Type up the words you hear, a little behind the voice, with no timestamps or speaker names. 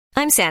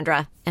I'm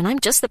Sandra, and I'm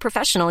just the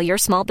professional your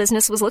small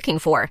business was looking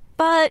for.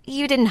 But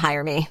you didn't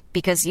hire me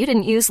because you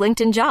didn't use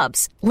LinkedIn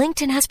Jobs.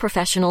 LinkedIn has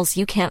professionals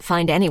you can't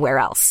find anywhere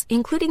else,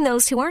 including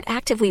those who aren't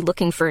actively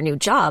looking for a new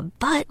job,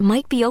 but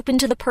might be open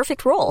to the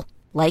perfect role,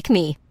 like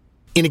me.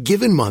 In a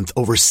given month,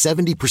 over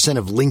 70%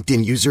 of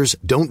LinkedIn users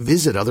don't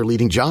visit other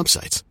leading job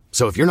sites.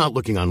 So if you're not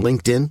looking on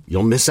LinkedIn,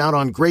 you'll miss out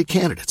on great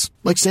candidates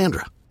like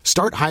Sandra.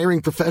 Start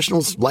hiring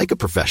professionals like a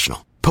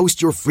professional.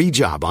 Post your free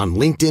job on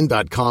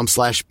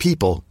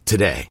linkedin.com/people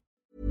today.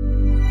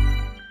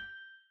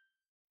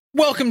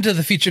 Welcome to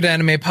the Featured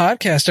Anime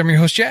Podcast. I'm your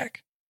host,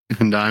 Jack.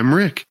 And I'm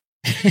Rick.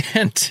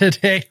 And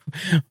today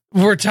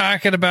we're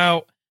talking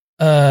about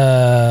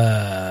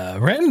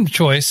random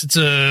choice. It's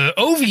a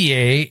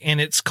OVA,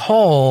 and it's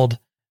called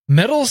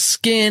Metal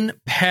Skin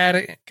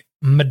Paddock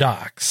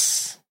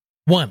Madox-01.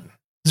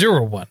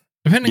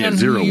 Depending on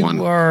who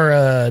you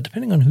are,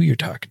 depending on who you're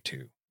talking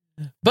to.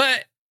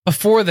 But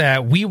before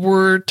that, we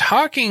were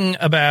talking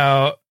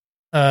about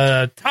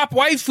top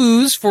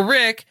waifus for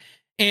Rick,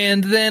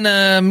 and then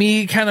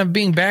me kind of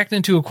being backed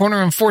into a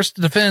corner and forced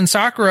to defend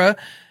Sakura,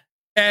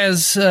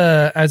 as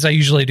I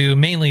usually do,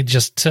 mainly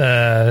just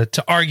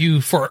to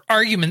argue for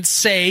argument's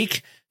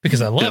sake,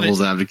 because I love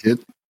Devil's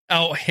advocate.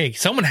 Oh, hey,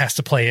 someone has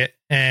to play it,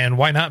 and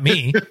why not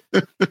me?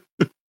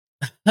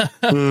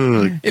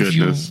 If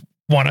you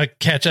want to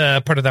catch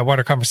a part of that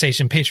water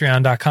conversation,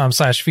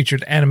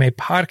 patreon.com/featured anime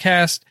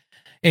podcast.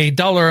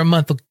 $1 a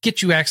month will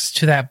get you access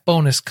to that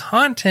bonus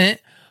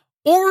content.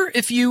 Or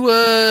if you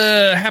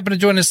happen to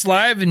join us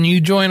live and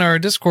you join our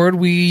Discord,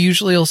 we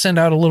usually will send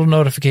out a little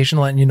notification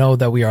letting you know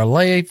that we are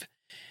live.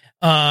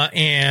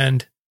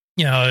 And,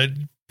 you know,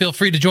 feel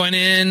free to join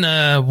in.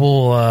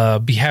 We'll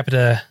be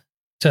happy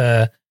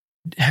to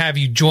have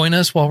you join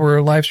us while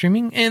we're live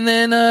streaming. And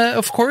then,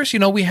 of course, you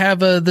know, we have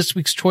this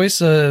week's choice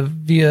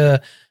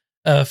via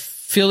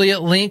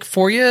affiliate link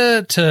for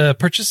you to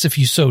purchase if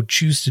you so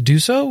choose to do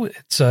so.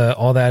 It's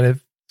all that is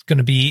going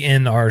to be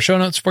in our show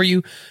notes for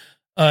you.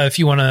 If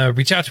you want to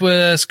reach out to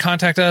us,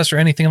 contact us, or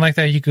anything like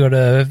that, you can go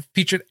to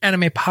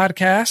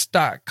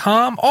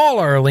featuredanimepodcast.com. All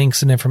our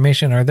links and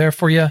information are there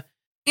for you.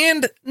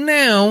 And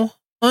now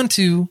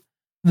onto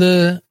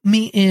the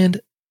me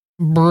and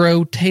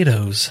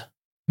brotatoes.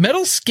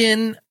 Metal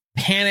Skin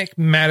Panic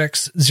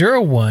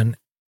Madox-01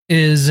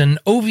 is an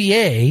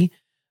OVA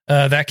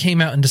that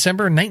came out in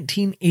December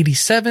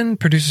 1987.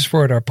 Producers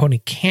for it are Pony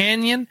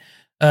Canyon.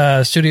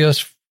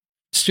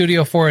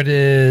 Studio for it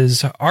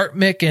is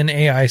Artmic and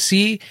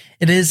AIC.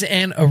 It is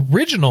an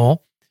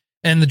original,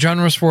 and the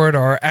genres for it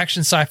are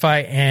action,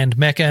 sci-fi, and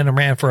mecha, and it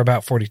ran for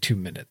about 42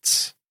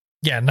 minutes.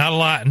 Yeah, not a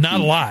lot.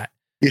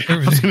 Yeah, I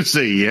was going to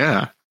say,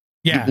 yeah.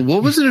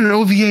 What was it an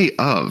OVA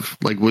of?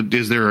 Like, what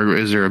is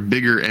there a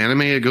bigger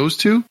anime it goes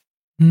to?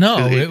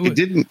 No, it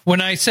didn't.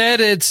 When I said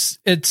its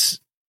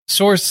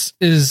source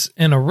is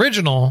an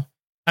original,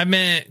 I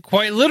meant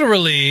quite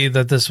literally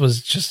that this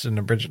was just an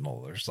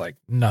original. There's like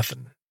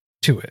nothing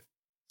to it.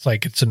 It's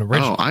like it's an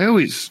original. Oh, I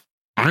always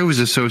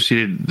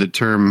associated the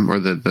term or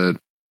the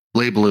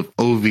label of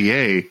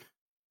OVA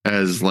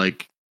as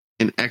like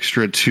an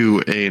extra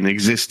to an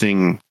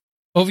existing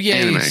OVA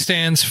anime.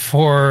 Stands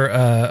for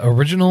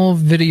original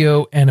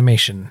video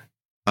animation.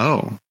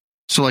 Oh,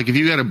 so like if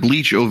you got a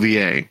Bleach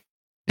OVA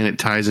and it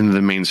ties into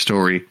the main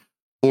story,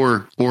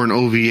 or an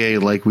OVA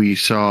like we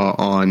saw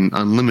on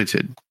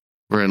Unlimited,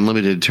 where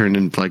Unlimited turned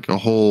into like a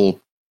whole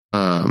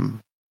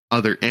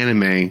other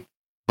anime,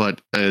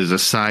 but as a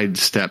side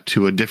step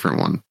to a different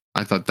one.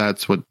 I thought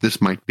that's what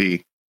this might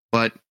be,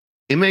 but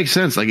it makes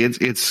sense. Like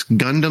it's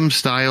Gundam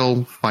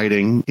style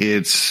fighting.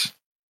 It's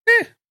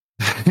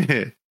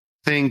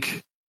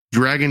think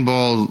Dragon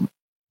Ball.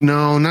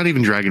 No, not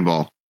even Dragon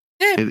Ball.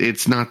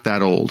 It's not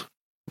that old.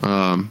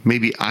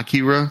 Maybe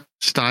Akira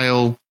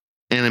style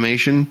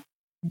animation.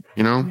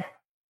 You know? What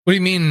do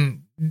you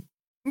mean?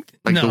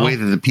 Like the way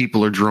that the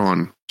people are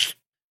drawn.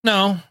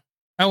 No,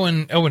 I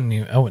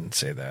wouldn't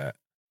say that.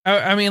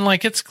 I mean,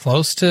 like it's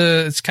close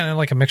to. It's kind of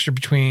like a mixture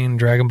between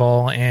Dragon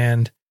Ball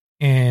and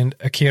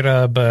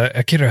Akira, but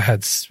Akira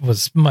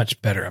was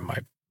much better in my.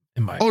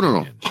 Oh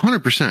no,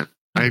 100%.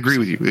 I agree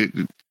with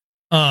you.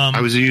 I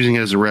was using it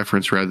as a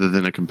reference rather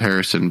than a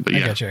comparison, but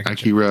yeah, I gotcha.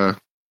 Akira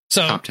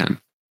top 10.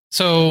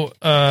 So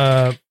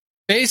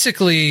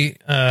basically,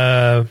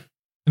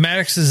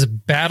 Madox is a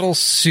battle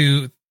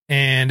suit,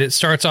 and it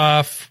starts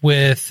off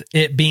with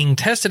it being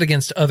tested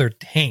against other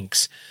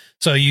tanks.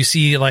 So you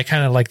see like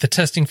kind of like the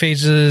testing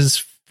phases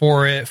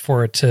for it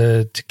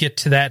to get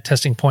to that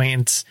testing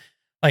point. It's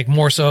like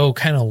more so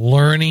kind of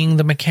learning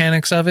the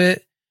mechanics of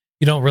it.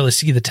 You don't really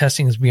see the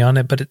testings beyond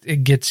it, but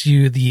it gets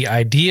you the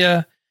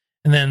idea.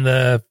 And then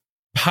the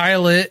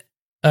pilot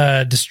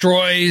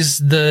destroys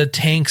the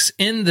tanks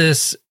in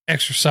this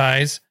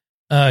exercise,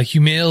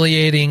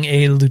 humiliating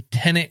a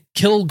Lieutenant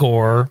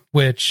Kilgore,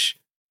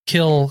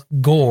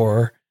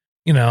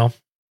 you know.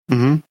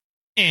 Mm-hmm.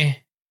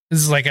 This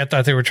is like, I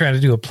thought they were trying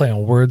to do a play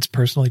on words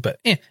personally, but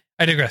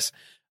I digress.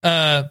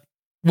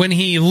 when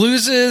he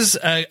loses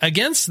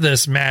against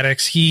this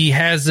Madox, he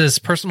has this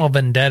personal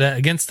vendetta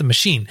against the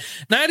machine.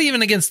 Not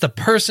even against the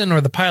person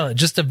or the pilot,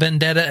 just a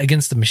vendetta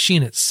against the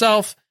machine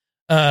itself.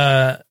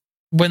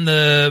 When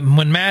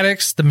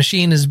Madox, the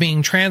machine, is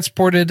being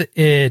transported,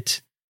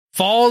 it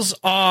falls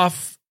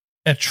off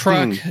a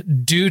truck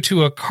due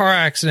to a car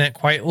accident,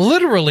 quite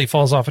literally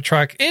falls off a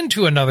truck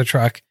into another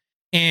truck.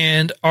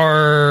 And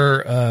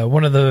our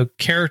one of the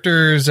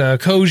characters,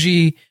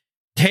 Koji,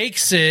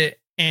 takes it,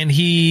 and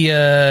he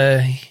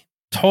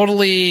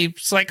totally,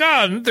 it's like,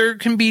 oh, there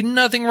can be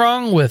nothing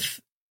wrong with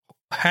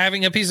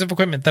having a piece of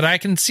equipment that I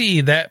can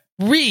see that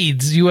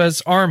reads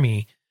U.S.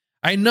 Army.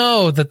 I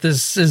know that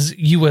this is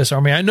U.S.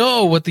 Army. I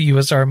know what the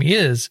U.S. Army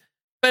is,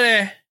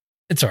 but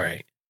it's all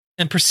right.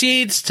 And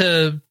proceeds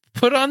to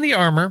put on the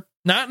armor,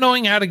 not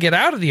knowing how to get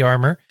out of the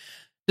armor,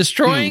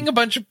 destroying a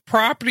bunch of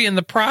property in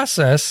the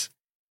process,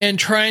 and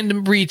trying to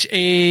reach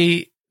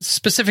a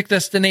specific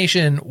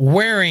destination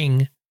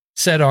wearing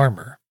said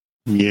armor.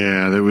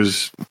 Yeah, there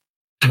was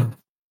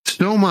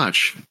so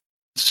much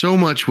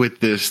with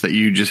this that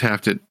you just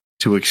have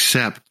to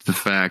accept the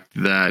fact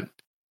that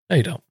No,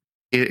 you don't.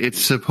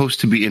 It's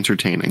supposed to be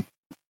entertaining.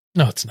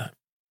 No, it's not.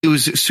 It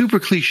was super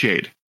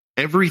cliched.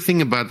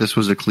 Everything about this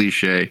was a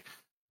cliche,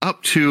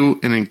 up to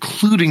and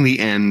including the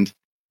end.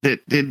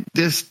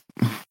 This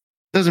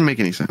doesn't make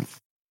any sense.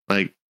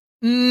 Like,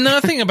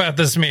 nothing about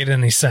this made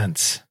any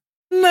sense.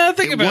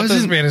 Nothing about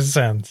this made any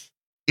sense.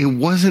 It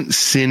wasn't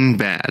Sin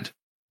bad.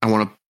 I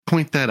want to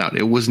point that out.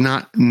 It was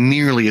not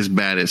nearly as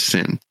bad as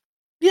Sin.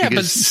 Yeah,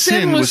 because but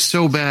Sin was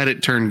so bad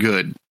it turned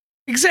good.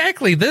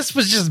 Exactly. This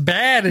was just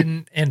bad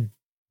and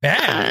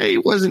bad.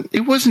 It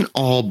wasn't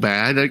all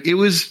bad. Like, it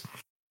was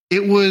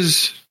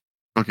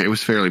okay. It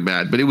was fairly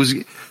bad, but it was.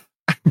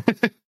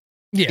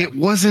 Yeah, it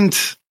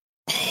wasn't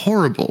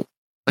horrible.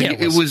 Like, yeah,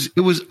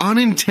 it was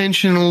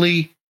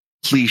unintentionally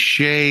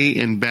cliche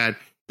and bad.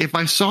 If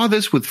I saw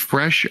this with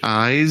fresh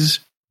eyes,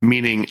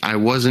 meaning I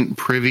wasn't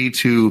privy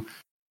to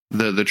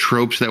the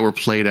tropes that were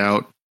played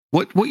out.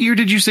 What year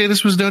did you say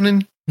this was done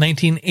in?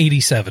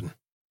 1987.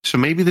 So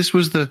maybe this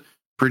was the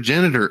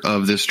progenitor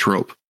of this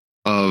trope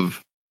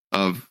of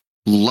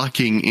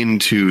lucking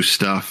into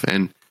stuff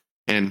and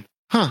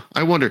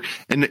I wonder.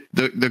 And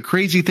the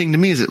crazy thing to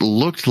me is it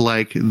looked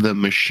like the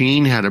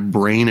machine had a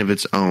brain of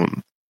its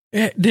own.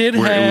 It did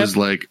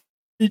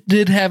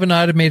have an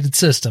automated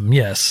system,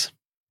 yes.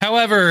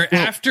 However,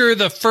 after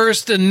the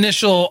first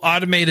initial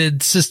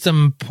automated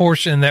system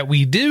portion that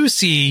we do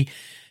see,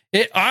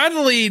 it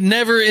oddly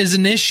never is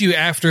an issue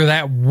after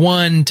that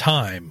one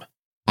time.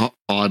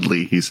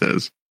 Oddly, he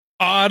says.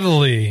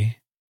 Oddly.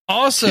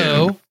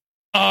 Also,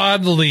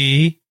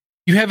 oddly,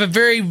 you have a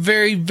very,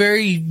 very,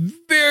 very,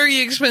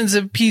 very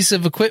expensive piece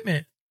of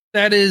equipment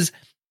that is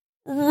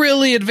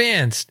really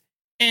advanced.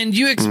 And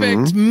you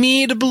expect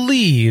me to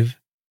believe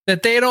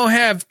that they don't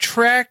have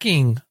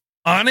tracking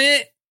on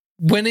it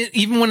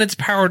even when it's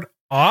powered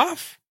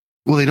off?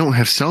 Well, they don't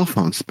have cell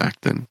phones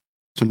back then.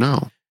 So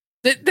no.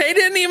 They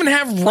didn't even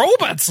have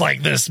robots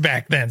like this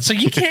back then. So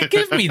you can't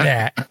give me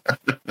that.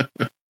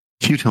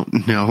 You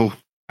don't know.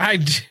 I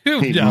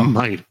do they know.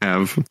 Might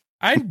have.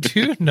 I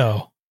do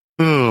know.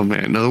 Oh,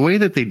 man. Now, the way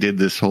that they did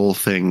this whole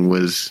thing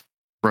was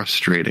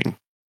frustrating.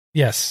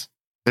 Yes.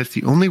 That's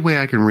the only way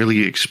I can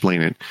really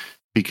explain it,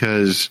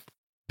 because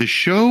the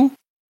show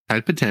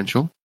had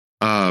potential.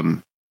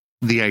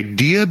 The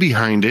idea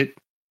behind it,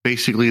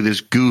 basically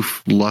this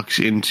goof lucks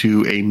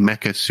into a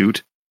mecha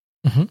suit,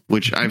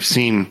 which I've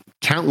seen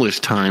countless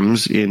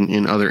times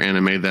in other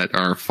anime that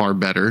are far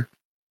better.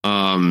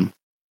 And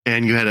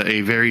you had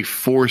a very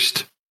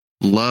forced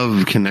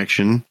love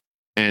connection,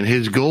 and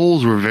his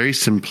goals were very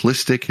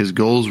simplistic. His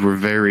goals were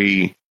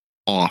very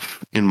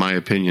off, in my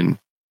opinion.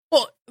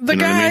 Well, the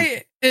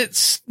guy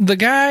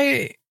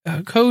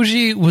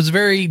Koji was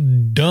very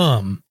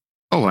dumb.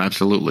 Oh,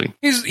 absolutely.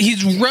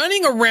 He's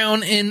running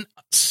around in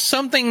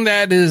something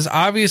that is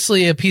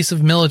obviously a piece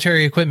of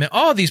military equipment.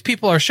 Oh, these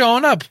people are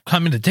showing up,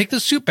 coming to take the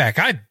suit back.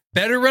 I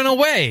better run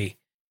away.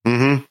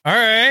 All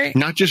right.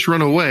 Not just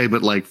run away,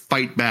 but like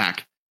fight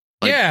back.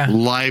 Like, yeah.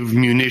 Live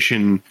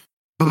munition.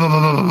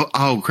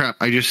 Oh, crap.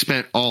 I just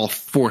spent all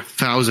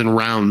 4,000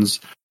 rounds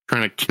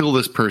trying to kill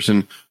this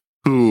person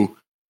who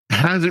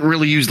hasn't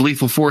really used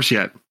lethal force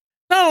yet.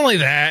 Not only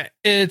that,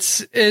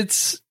 it's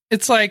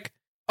like,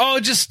 oh,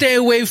 just stay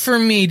away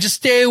from me. Just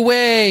stay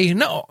away.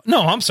 No,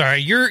 I'm sorry.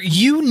 You're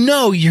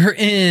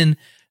in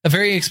a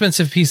very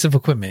expensive piece of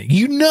equipment.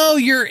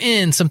 You're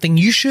in something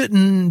you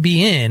shouldn't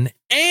be in,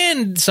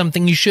 and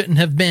something you shouldn't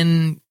have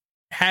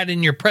had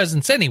in your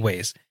presence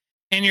anyways.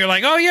 And you're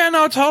like, oh yeah,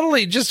 no,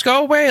 totally. Just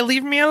go away.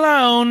 Leave me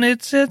alone.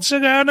 It's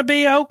gonna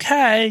be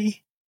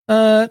okay.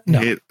 No.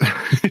 No,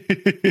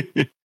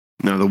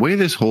 the way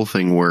this whole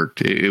thing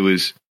worked, it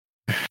was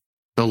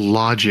the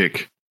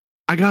logic.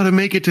 I gotta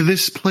make it to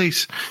this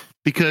place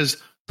because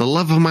the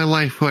love of my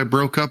life, who I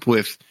broke up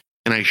with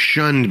and I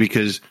shunned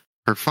because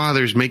her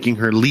father's making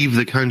her leave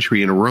the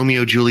country in a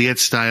Romeo Juliet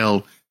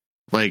style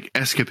like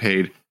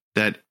escapade,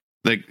 that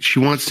like she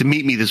wants to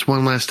meet me this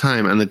one last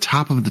time on the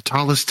top of the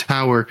tallest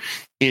tower,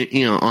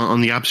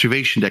 on the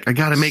observation deck. I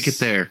got to make it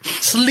there.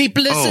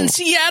 Sleepless in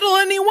Seattle,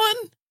 anyone?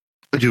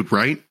 Dude,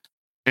 right?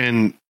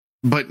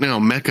 But now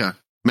Mecha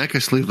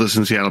sleepless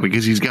in Seattle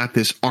because he's got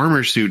this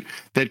armor suit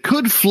that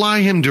could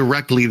fly him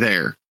directly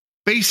there,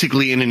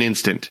 basically in an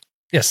instant.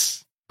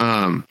 Yes.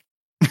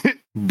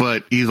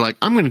 But he's like,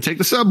 I'm going to take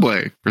the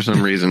subway for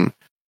some reason,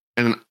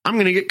 and I'm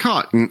going to get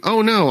caught. And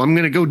oh no, I'm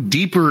going to go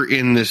deeper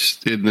in the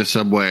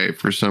subway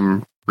for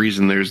some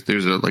reason. There's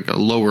a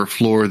lower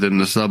floor than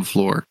the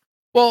subfloor.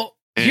 Well,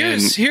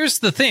 here's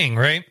the thing,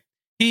 right?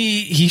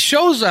 He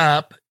shows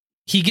up.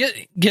 He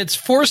gets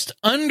forced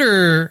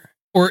under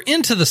or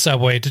into the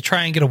subway to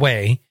try and get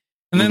away.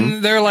 And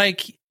then they're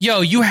like,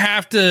 yo, you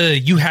have to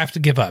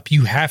give up.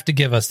 You have to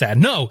give us that.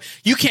 No,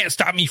 you can't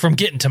stop me from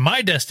getting to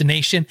my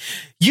destination.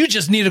 You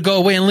just need to go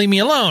away and leave me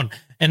alone.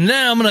 And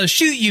then I'm going to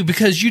shoot you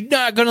because you're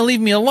not going to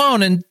leave me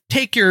alone and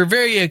take your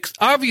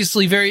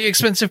obviously very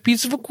expensive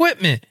piece of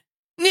equipment.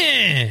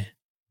 Yeah.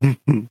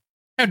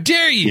 How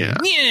dare you?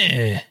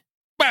 Yeah.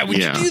 Why would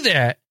you do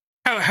that?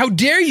 How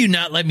dare you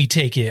not let me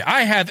take it?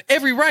 I have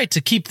every right to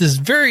keep this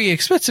very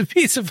expensive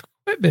piece of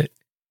equipment.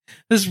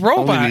 This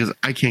robot. Only because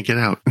I can't get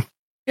out.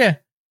 Yeah.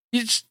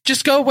 You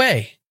just go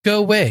away. Go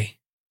away.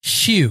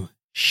 Shoo.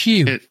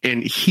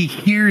 And he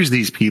hears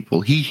these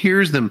people. He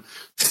hears them.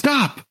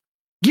 Stop.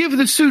 Give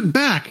the suit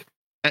back.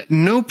 At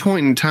no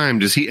point in time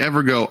does he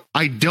ever go,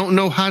 I don't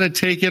know how to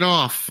take it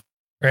off.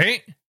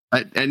 Right?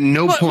 At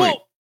no point.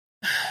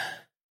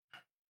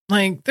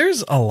 Well,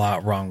 there's a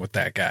lot wrong with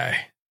that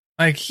guy.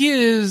 I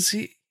can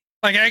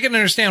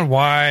understand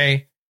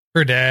why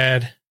her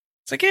dad.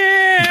 It's like,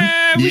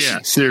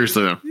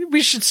 seriously.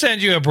 We should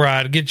send you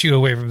abroad, get you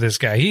away from this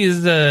guy.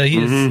 He's not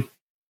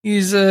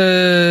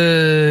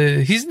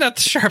the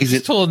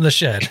sharpest tool in the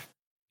shed.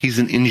 He's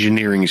an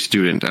engineering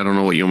student. I don't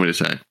know what you want me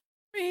to say.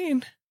 I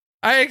mean,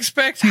 I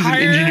expect he's an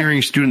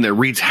engineering student that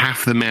reads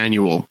half the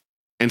manual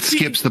and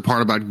skips the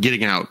part about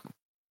getting out.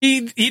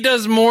 He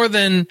does more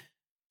than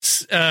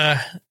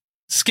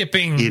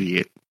skipping.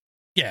 Idiot.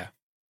 Yeah.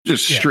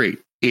 Just straight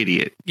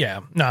idiot.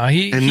 Yeah. No,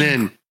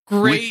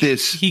 with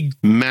this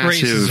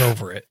massive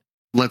over it.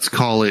 Let's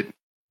call it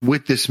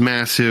with this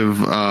massive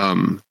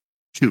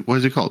what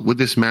is it called? With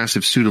this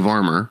massive suit of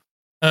armor.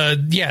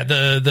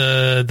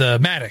 The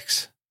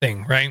Madox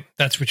thing, right?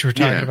 That's what you were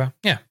talking about.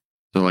 Yeah.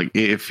 So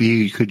if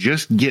he could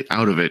just get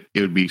out of it,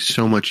 it would be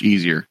so much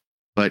easier.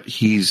 But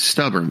he's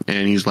stubborn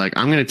and he's like,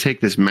 I'm going to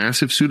take this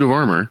massive suit of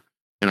armor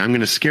and I'm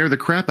going to scare the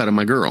crap out of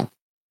my girl.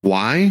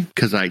 Why?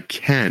 Because I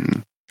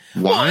can.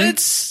 Why? Well,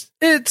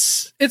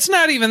 it's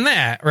not even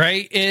that,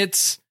 right?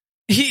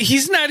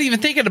 He's not even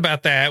thinking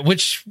about that,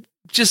 which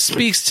just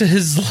speaks to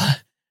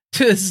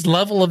his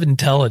level of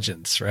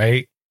intelligence,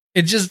 right?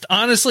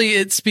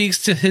 It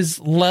speaks to his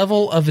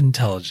level of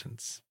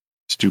intelligence.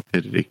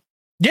 Stupidity.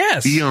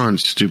 Yes. Beyond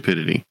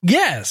stupidity.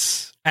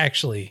 Yes,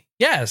 actually.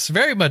 Yes,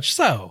 very much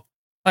so.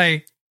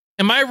 Do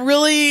I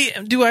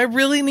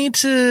really need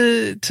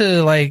to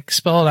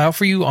spell it out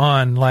for you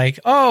on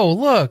oh,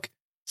 look,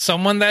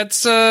 someone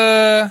that's,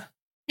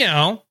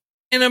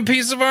 in a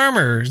piece of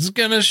armor is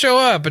going to show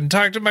up and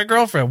talk to my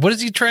girlfriend. What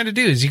is he trying to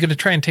do? Is he going to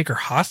try and take her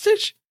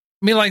hostage?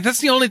 I mean, that's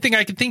the only thing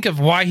I can think of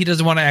why he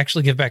doesn't want to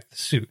actually give back the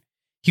suit.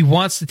 He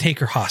wants to take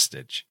her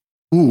hostage.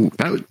 Ooh,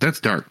 that's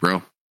dark,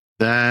 bro.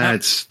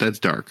 That's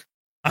dark.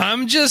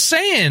 I'm just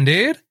saying,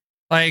 dude.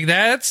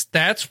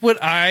 That's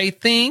what I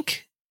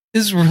think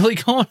is really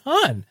going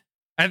on.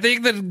 I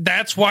think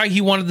that's why he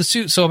wanted the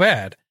suit so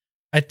bad.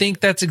 I think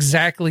that's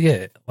exactly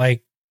it.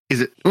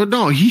 Is it? Well,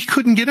 no, he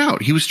couldn't get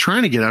out. He was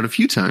trying to get out a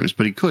few times,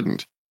 but he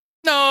couldn't.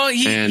 No,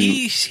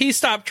 he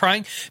stopped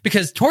trying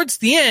because towards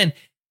the end,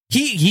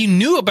 he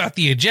knew about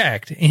the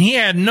eject and he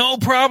had no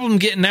problem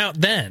getting out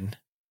then.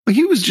 But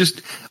he was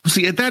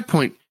at that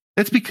point,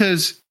 that's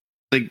because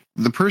the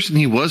person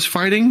he was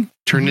fighting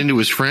turned into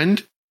his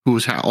friend, who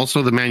was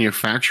also the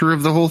manufacturer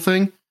of the whole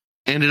thing,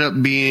 ended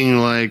up being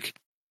like,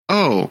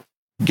 oh,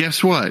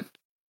 guess what?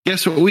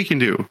 Guess what we can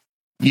do?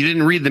 You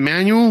didn't read the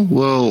manual?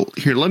 Well,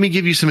 here, let me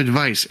give you some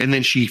advice. And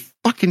then she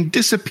fucking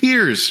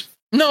disappears.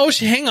 No,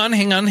 hang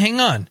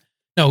on.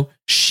 No,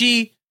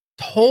 she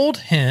told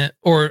him,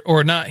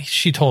 or not,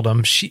 she told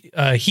him,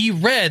 he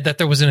read that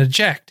there was an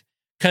eject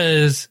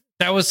because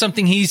that was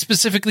something he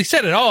specifically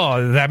said.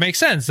 Oh, that makes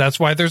sense. That's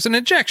why there's an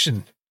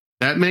ejection.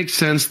 That makes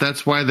sense.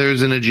 That's why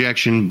there's an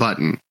ejection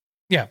button.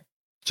 Yeah.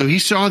 So he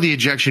saw the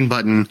ejection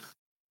button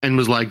and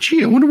was like,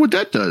 gee, I wonder what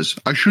that does.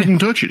 I shouldn't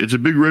touch it. It's a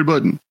big red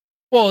button.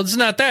 Well, it's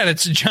not that.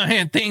 It's a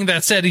giant thing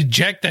that said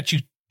eject that you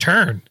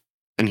turn.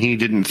 And he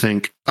didn't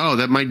think, oh,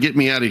 that might get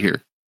me out of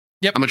here.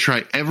 Yep. I'm going to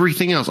try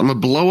everything else. I'm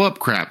going to blow up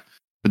crap.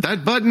 But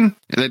that button,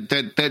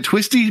 that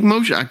twisty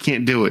motion, I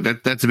can't do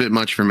it. That's a bit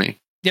much for me.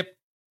 Yep.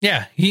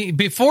 Yeah.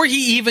 Before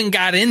he even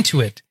got into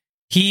it,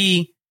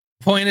 he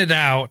pointed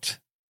out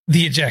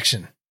the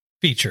ejection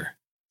feature.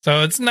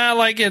 So it's not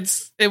like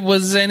it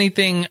was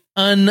anything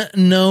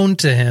unknown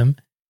to him.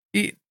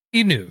 He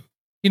knew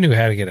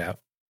how to get out.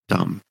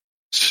 Dumb.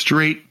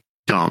 Straight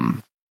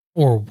dumb.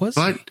 Or was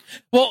But he?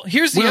 Well,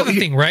 here's the other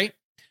thing, right?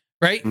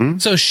 Right? Hmm?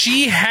 So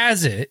she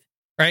has it,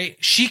 right?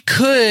 She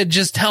could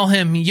just tell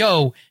him,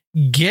 yo,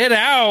 get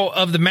out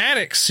of the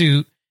Madox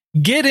suit,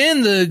 get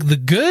in the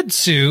good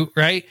suit,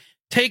 right?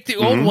 Take the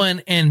old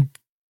one and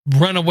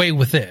run away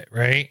with it,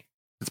 right?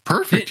 It's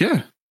perfect,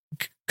 yeah.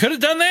 Could have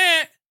done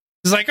that.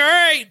 It's like, all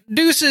right,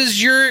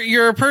 deuces,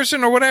 you're a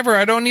person or whatever.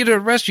 I don't need to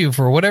arrest you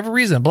for whatever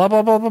reason. Blah,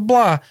 blah, blah, blah,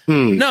 blah.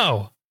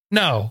 No.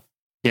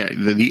 Yeah,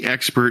 the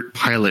expert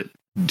pilot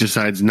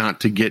decides not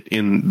to get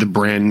in the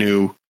brand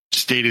new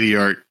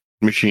state-of-the-art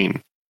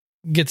machine.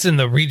 Gets in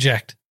the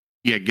reject.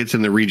 Yeah, gets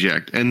in the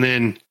reject. And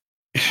then,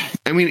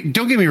 I mean,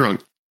 don't get me wrong.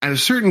 At a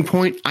certain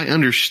point, I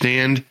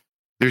understand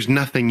there's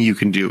nothing you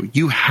can do.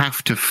 You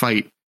have to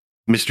fight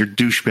Mr.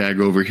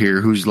 Douchebag over here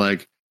who's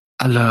like,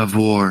 I love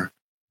war.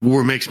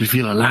 War makes me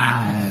feel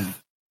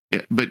alive.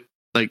 Yeah, but,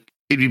 like,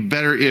 it'd be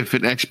better if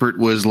an expert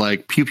was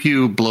like, pew,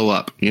 pew, blow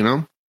up, you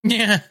know?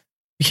 Yeah.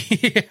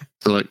 Yeah.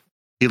 So, like,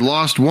 he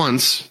lost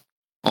once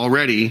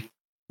already.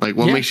 Like,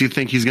 what makes you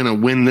think he's going to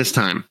win this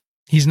time?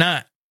 He's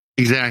not.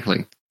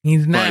 Exactly.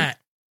 He's not.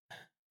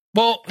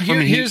 Well,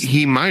 here's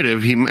he might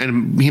have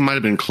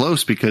been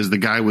close because the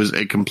guy was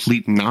a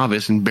complete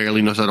novice and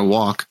barely knows how to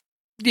walk.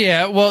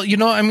 Yeah, well,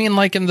 I mean,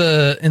 like in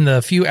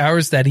the few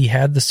hours that he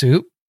had the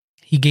suit,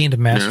 he gained a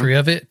mastery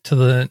of it to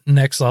the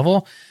next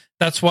level.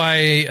 That's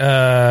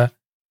why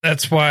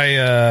what's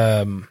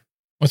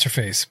her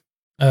face?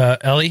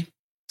 Ellie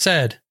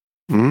said,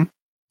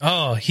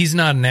 "Oh, he's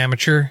not an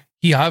amateur.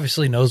 He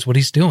obviously knows what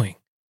he's doing."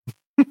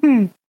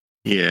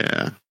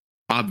 Yeah,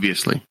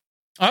 obviously,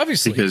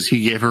 because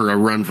he gave her a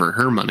run for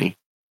her money.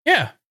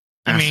 Yeah,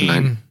 Asinine. I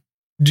mean,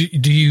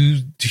 do you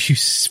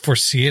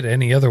foresee it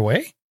any other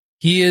way?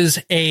 He is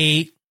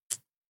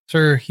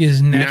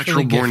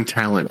natural born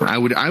talent.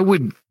 I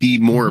would be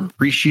more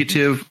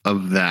appreciative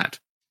of that.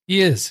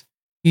 He is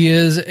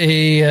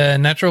a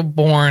natural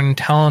born,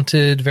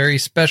 talented, very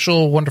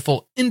special,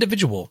 wonderful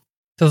individual.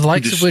 To the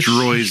likes of which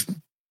destroys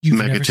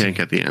Mega Tank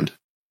at the end.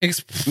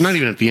 Not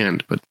even at the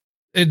end, but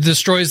it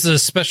destroys the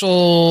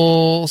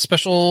special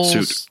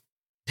suit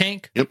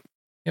tank. Yep.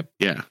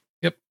 Yeah.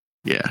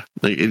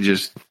 Like it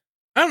just.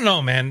 I don't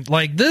know, man.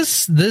 Like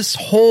this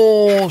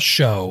whole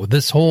show,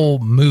 this whole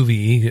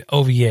movie,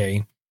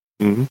 OVA,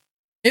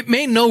 it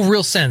made no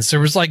real sense.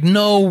 There was like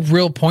no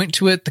real point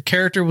to it. The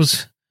character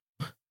was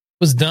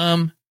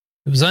dumb.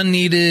 It was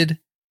unneeded.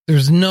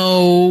 There's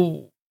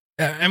no,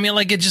 I mean,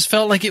 like it just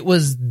felt like it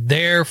was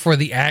there for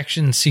the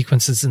action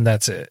sequences and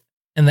that's it.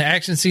 And the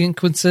action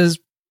sequences,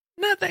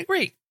 not that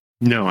great.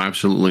 No,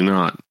 absolutely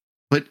not.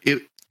 But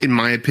in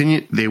my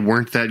opinion, they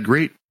weren't that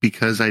great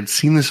because I'd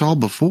seen this all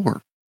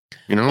before.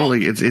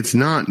 Like it's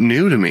not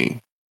new to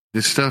me.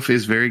 This stuff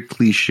is very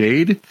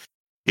cliched.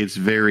 It's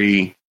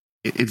very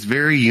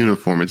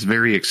uniform. It's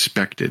very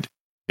expected.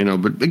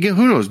 But again,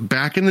 who knows?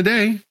 Back in the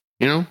day,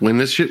 when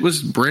this shit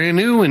was brand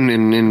new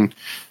and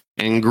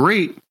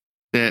great,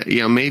 that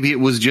maybe it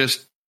was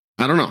just,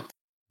 I don't know.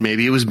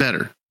 Maybe it was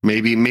better.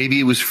 Maybe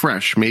it was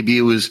fresh. Maybe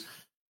it was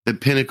the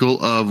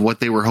pinnacle of what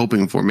they were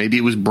hoping for. Maybe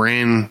it was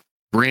brand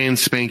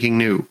spanking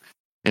new.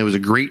 It was a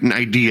great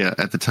idea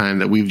at the time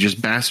that we've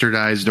just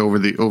bastardized over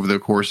the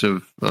course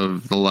of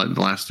the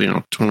last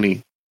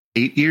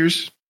 28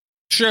 years.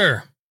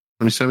 Sure,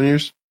 27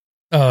 years.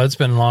 Oh, it's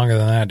been longer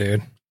than that,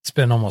 dude. It's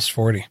been almost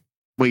 40.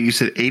 Wait, you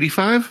said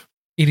 85?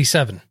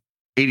 87.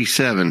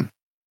 87,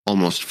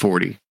 almost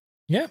 40.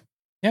 Yeah,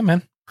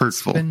 man.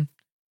 Hurtful.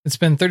 It's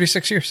been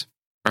 36 years.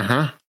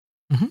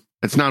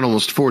 It's not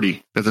almost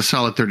 40. That's a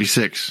solid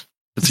 36.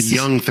 That's a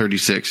young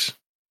 36.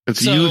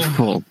 That's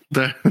youthful.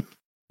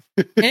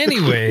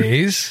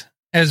 Anyways,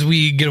 as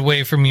we get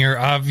away from your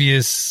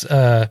obvious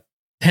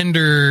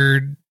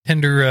tender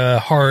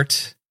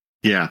heart,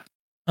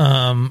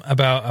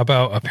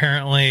 about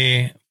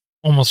apparently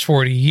almost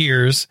 40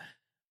 years.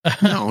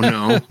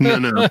 No.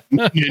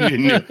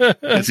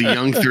 It's a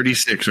young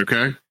 36.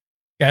 Okay,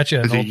 gotcha.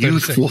 It's a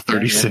youthful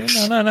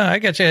 36. No. I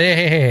got you.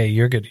 Hey,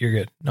 you're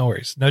good. No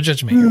worries. No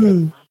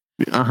judgment.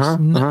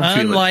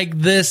 Unlike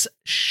this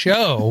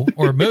show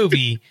or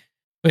movie,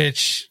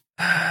 which.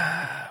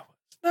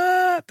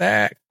 Not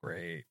that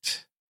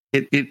great.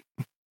 It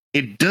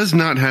does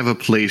not have a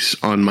place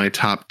on my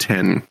top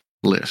 10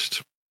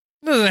 list.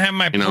 It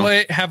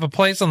doesn't have a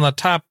place on the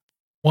top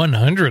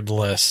 100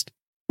 list.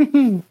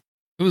 It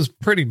was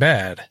pretty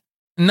bad.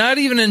 Not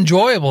even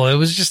enjoyable. It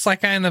was just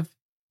like kind of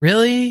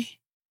really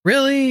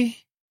all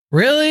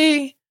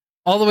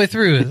the way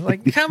through.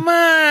 Like, come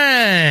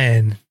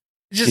on.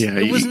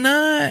 It was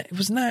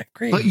not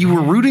great. But you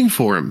were rooting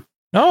for him.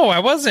 No, I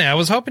wasn't. I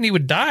was hoping he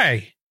would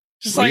die.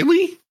 Just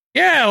really?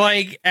 Yeah,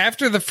 like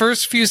after the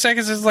first few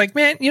seconds, it's like,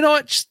 man, you know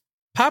what? Just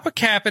pop a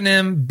cap in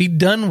him, be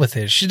done with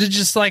it. Should have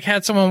just like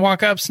had someone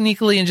walk up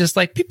sneakily and just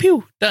like, pew,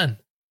 pew, done.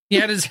 He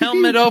had his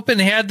helmet open,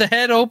 he had the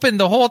head open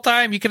the whole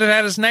time. You could have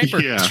had a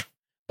sniper. Yeah.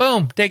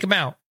 Boom, take him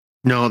out.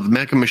 No, the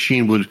mecha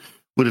machine would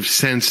have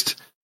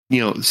sensed,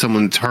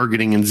 someone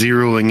targeting and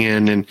zeroing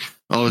in, and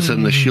all of a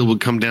sudden the shield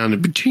would come down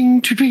and for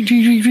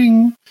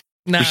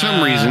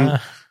some reason,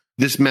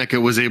 this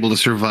mecha was able to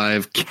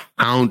survive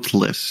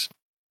countless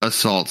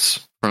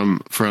assaults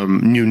from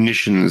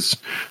munitions,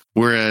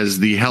 whereas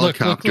the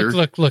helicopter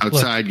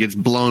outside gets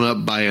blown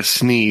up by a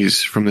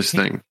sneeze from this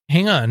thing.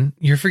 Hang on.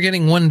 You're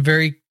forgetting one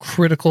very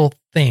critical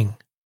thing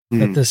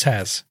that this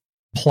has.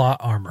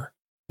 Plot armor.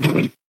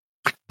 The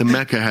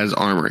mecha has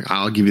armor.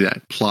 I'll give you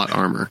that. Plot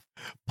armor.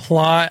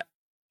 Plot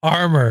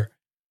armor.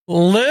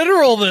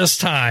 Literal this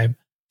time.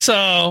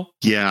 So.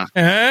 Yeah.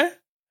 Yeah,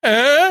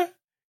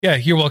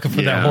 you're welcome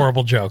for that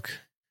horrible joke.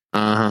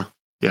 Uh-huh.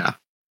 Yeah.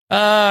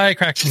 It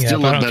cracks me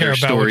up. I don't care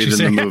about what you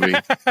say. The movie.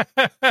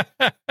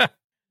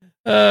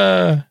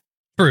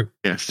 True.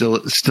 Yeah, still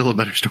a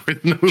better story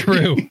than the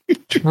movie.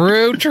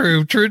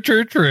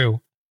 True.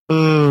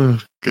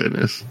 Oh,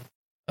 goodness.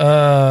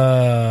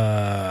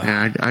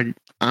 Yeah, I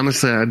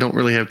honestly, I don't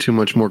really have too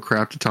much more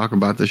crap to talk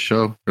about this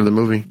show or the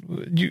movie.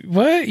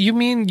 What? You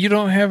mean you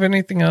don't have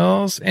anything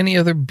else? Any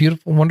other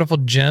beautiful, wonderful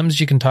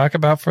gems you can talk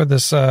about for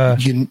this?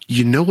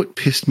 You know what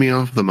pissed me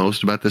off the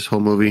most about this whole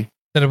movie?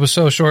 That it was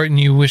so short and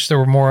you wish there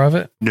were more of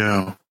it?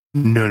 No. It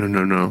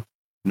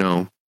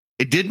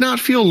did not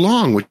feel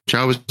long, which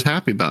I was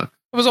happy about.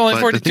 It was only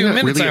 42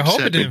 minutes. Really I hope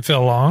it didn't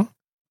feel long.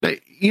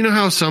 You know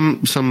how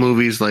some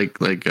movies like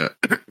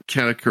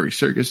Katakuri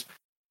Circus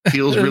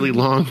feels really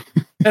long?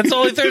 It's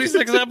only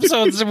 36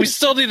 episodes and we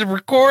still need to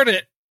record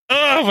it.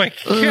 Oh my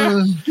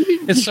God.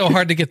 It's so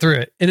hard to get through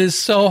it. It is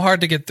so hard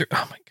to get through.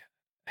 Oh my God.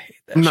 I hate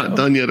that I'm not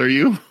done yet, are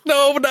you?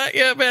 No, not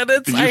yet, man.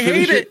 I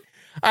hate it.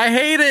 I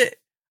hate it.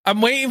 I'm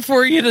waiting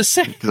for you to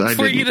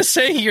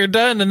say you're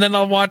done, and then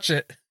I'll watch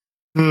it.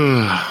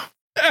 Oh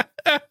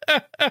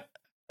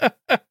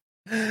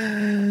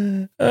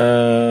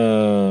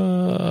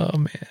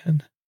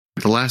man!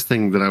 The last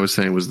thing that I was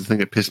saying was the thing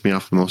that pissed me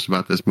off the most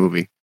about this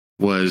movie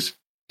was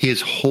his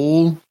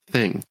whole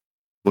thing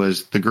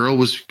was the girl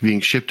was being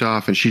shipped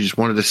off, and she just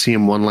wanted to see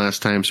him one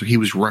last time, so he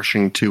was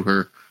rushing to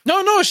her.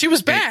 No, she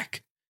was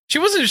back. She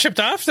wasn't shipped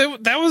off.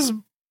 That was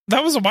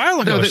a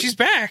while ago. She's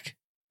back.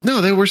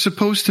 No, they were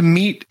supposed to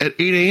meet at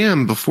 8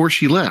 a.m. before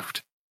she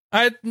left.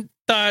 I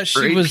thought she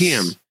or 8 was...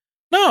 p.m.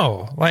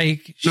 No,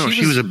 like...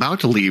 She was about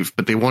to leave,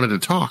 but they wanted to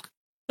talk.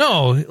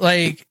 No,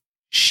 like,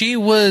 she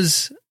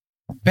was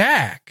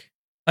back.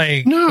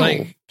 Like, no.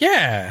 Like,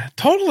 yeah,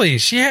 totally.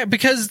 She had...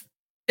 Because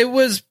it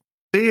was...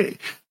 The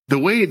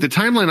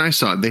timeline I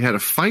saw, they had a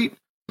fight,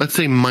 let's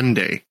say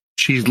Monday.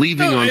 She's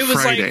leaving on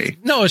Friday.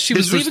 She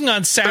was leaving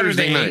on Saturday.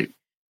 Thursday night.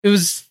 She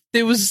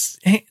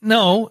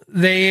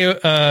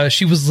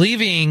was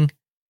leaving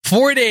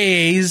 4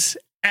 days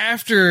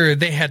after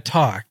they had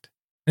talked.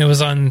 And it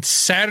was on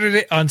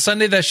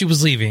Sunday that she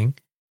was leaving.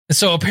 And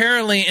so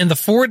apparently in the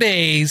 4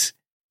 days,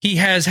 he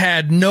has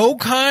had no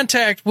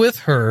contact with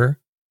her,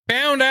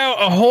 found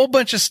out a whole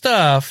bunch of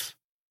stuff,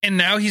 and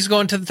now he's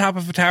going to the top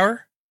of a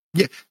tower?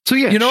 Yeah. So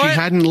yeah, she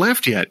hadn't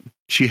left yet.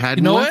 She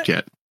hadn't left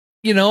yet.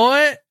 You know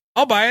what?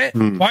 I'll buy it.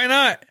 Why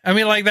not? I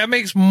mean, like, that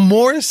makes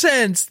more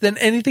sense than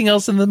anything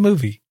else in the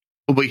movie.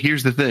 Well, but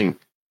here's the thing.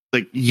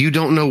 Like, you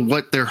don't know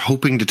what they're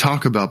hoping to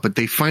talk about, but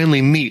they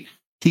finally meet.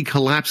 He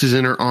collapses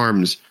in her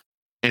arms,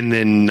 and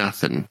then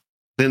nothing.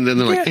 Then they're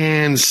like,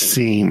 and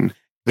scene.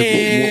 Like,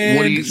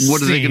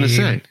 what are they going to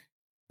say?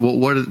 What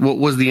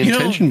was the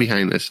intention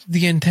behind this?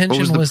 The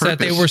intention was that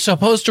they were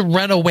supposed to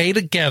run away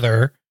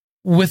together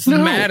with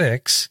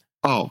Madox.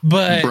 Oh,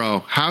 but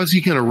bro, how is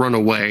he going to run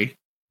away?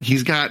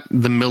 He's got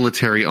the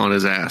military on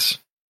his ass.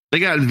 They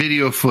got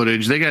video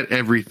footage. They got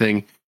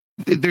everything.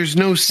 There's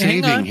no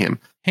saving him.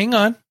 Hang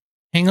on.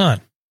 I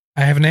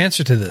have an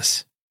answer to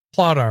this.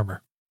 Plot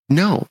armor.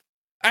 No.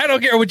 I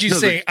don't care what you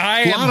say.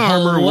 I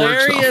am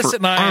hilarious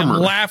and I am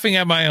laughing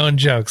at my own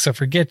jokes. So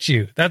forget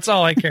you. That's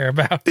all I care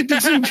about. It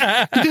doesn't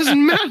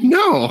matter.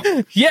 No.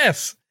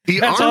 Yes.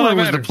 The armor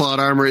was the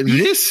plot armor.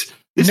 This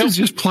is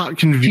just plot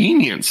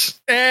convenience.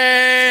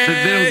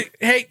 Hey,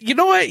 you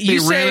know what?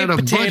 You say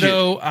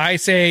potato, I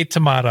say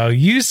tomato.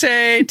 You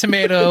say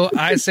tomato,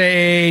 I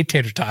say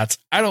tater tots.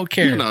 I don't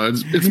care. No,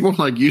 it's more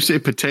like you say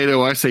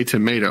potato, I say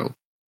tomato.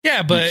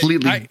 Yeah, but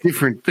completely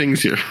different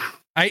things here.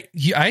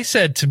 I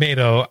said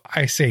tomato,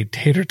 I say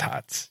tater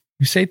tots.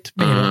 You say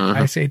tomato,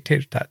 I say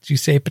tater tots. You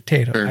say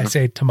potato, I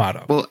say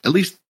tomato. Well, at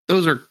least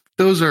those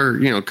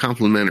are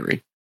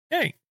complimentary.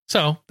 Hey,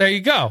 so there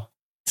you go.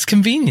 It's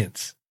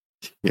convenience.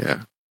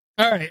 Yeah.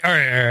 All right.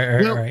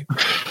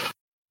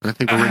 I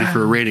think we're ready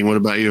for a rating. What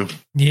about you?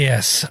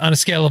 Yes. On a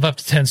scale of up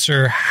to 10,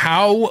 sir,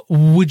 how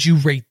would you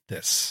rate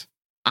this?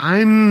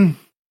 I've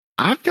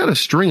got a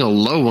string of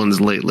low ones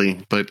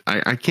lately, but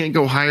I can't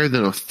go higher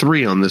than a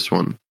 3 on this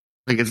one.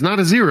 Like, it's not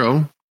a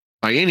 0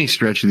 by any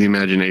stretch of the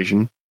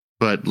imagination,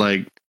 but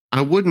like, I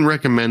wouldn't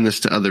recommend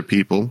this to other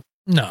people.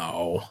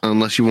 No.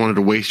 Unless you wanted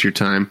to waste your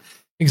time.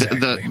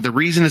 Exactly. The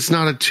reason it's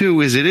not a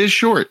 2 is it is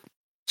short.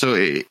 So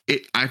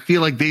I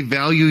feel like they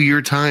value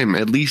your time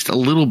at least a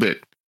little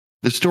bit.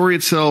 The story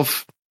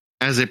itself,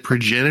 as a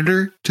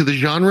progenitor to the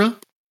genre,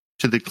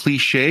 to the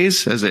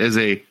cliches, as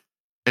a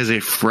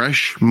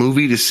fresh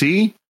movie to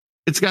see,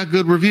 it's got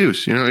good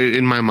reviews.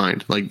 In my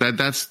mind, like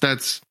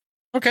that's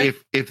okay.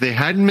 If they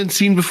hadn't been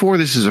seen before,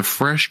 this is a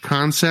fresh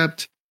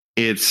concept.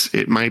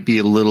 It might be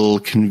a little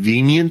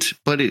convenient,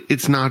 but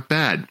it's not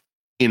bad.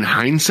 In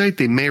hindsight,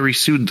 they Mary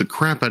sued the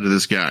crap out of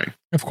this guy.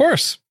 Of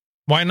course.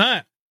 Why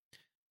not?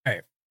 All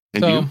right.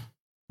 And so, you?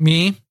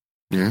 Me?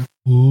 Yeah.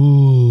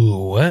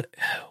 Ooh,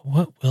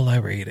 what will I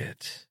rate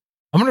it?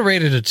 I'm going to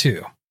rate it a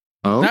 2.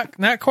 Oh?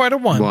 Not quite a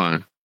 1. Why?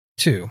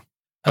 2.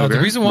 Okay.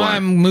 The reason why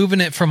I'm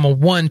moving it from a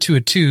 1 to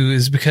a 2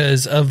 is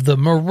because of the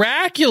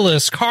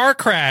miraculous car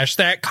crash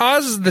that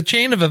causes the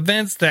chain of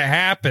events that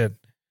happen.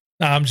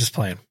 No, I'm just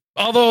playing.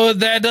 Although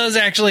that does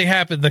actually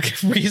happen. The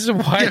reason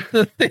why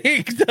the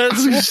thing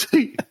does.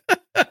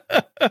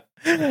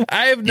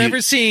 I have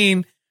never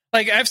seen,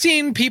 I've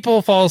seen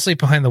people fall asleep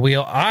behind the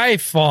wheel.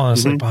 I've fallen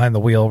asleep behind the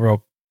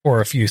wheel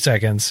for a few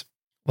seconds.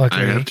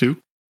 Luckily, I have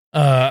too.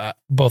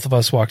 Both of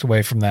us walked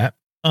away from that.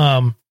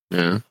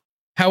 Yeah.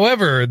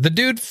 However, the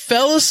dude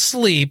fell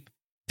asleep,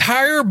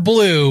 tire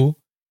blew,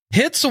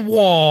 hits a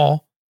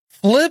wall,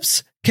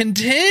 flips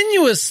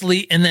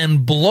continuously, and then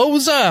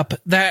blows up.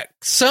 That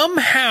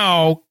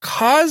somehow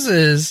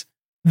causes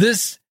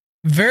this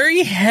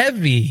very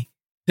heavy,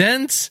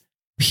 dense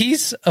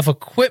piece of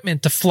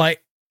equipment to fly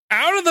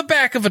out of the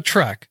back of a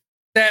truck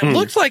that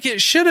looked like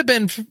it should have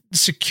been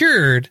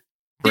secured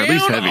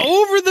down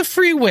over the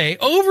freeway,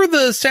 over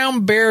the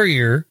sound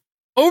barrier,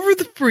 over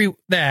the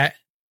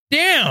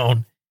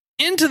down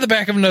into the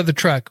back of another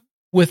truck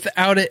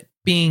without it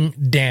being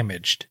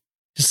damaged.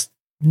 Just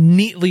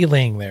neatly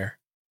laying there.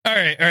 All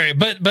right.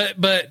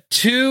 But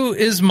 2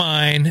 is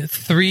mine.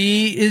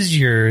 3 is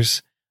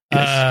yours.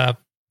 Yes.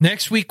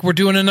 Next week we're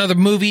doing another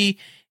movie,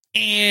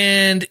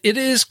 and it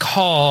is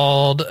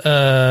called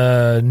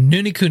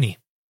Noonie Cooney.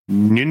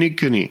 Noonie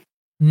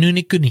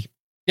Cooney.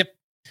 Yep.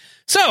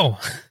 So,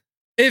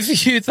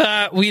 if you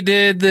thought we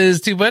did this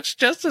too much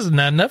justice,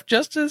 not enough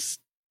justice,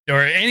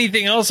 or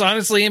anything else,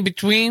 honestly, in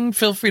between,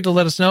 feel free to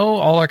let us know.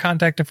 All our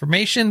contact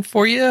information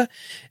for you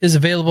is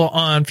available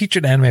on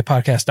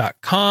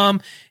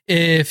featuredanimepodcast.com.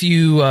 If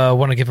you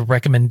want to give a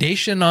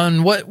recommendation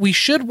on what we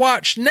should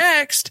watch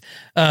next,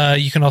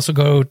 you can also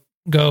go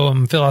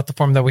and fill out the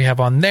form that we have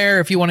on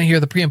there. If you want to hear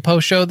the pre and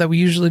post show that we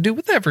usually do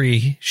with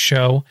every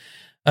show,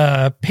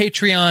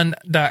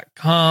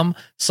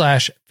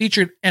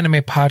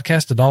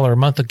 patreon.com/featuredanimepodcast. $1 a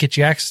month will get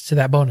you access to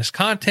that bonus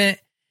content.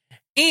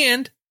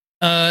 And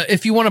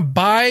if you want to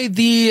buy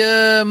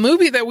the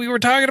movie that we were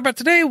talking about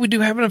today, we do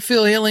have an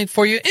affiliate link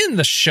for you in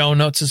the show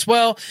notes as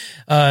well.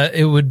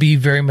 It would be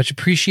very much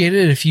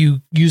appreciated if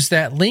you use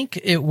that link.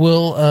 It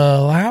will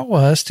allow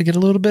us to get a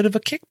little bit of a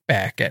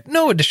kickback at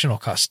no additional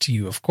cost to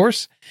you, of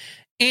course.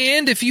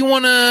 And if you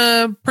want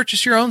to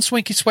purchase your own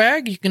swanky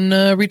swag, you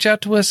can reach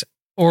out to us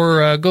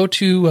or go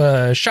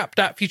to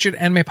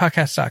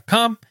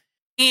shop.featuredanimepodcast.com.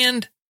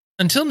 And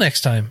until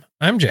next time,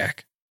 I'm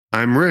Jack.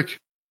 I'm Rick,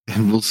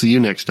 and we'll see you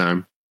next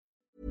time.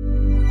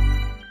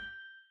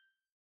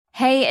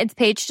 Hey, it's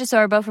Paige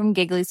DeSorbo from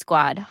Giggly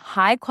Squad.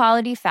 High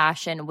quality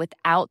fashion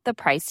without the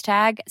price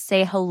tag.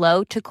 Say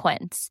hello to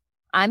Quince.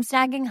 I'm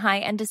snagging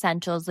high-end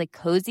essentials like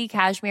cozy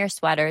cashmere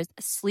sweaters,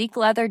 sleek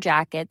leather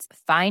jackets,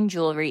 fine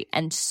jewelry,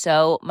 and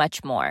so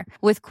much more.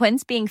 With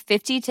Quince being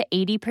 50 to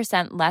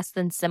 80% less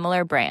than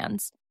similar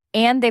brands.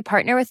 And they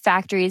partner with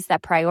factories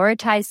that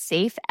prioritize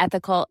safe,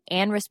 ethical,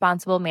 and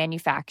responsible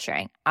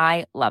manufacturing.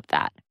 I love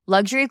that.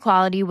 Luxury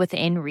quality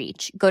within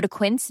reach. Go to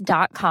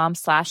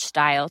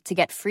quince.com/style to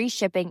get free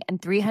shipping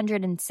and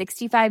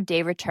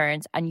 365-day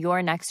returns on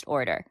your next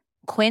order.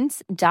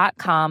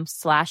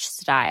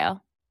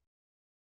 Quince.com/style.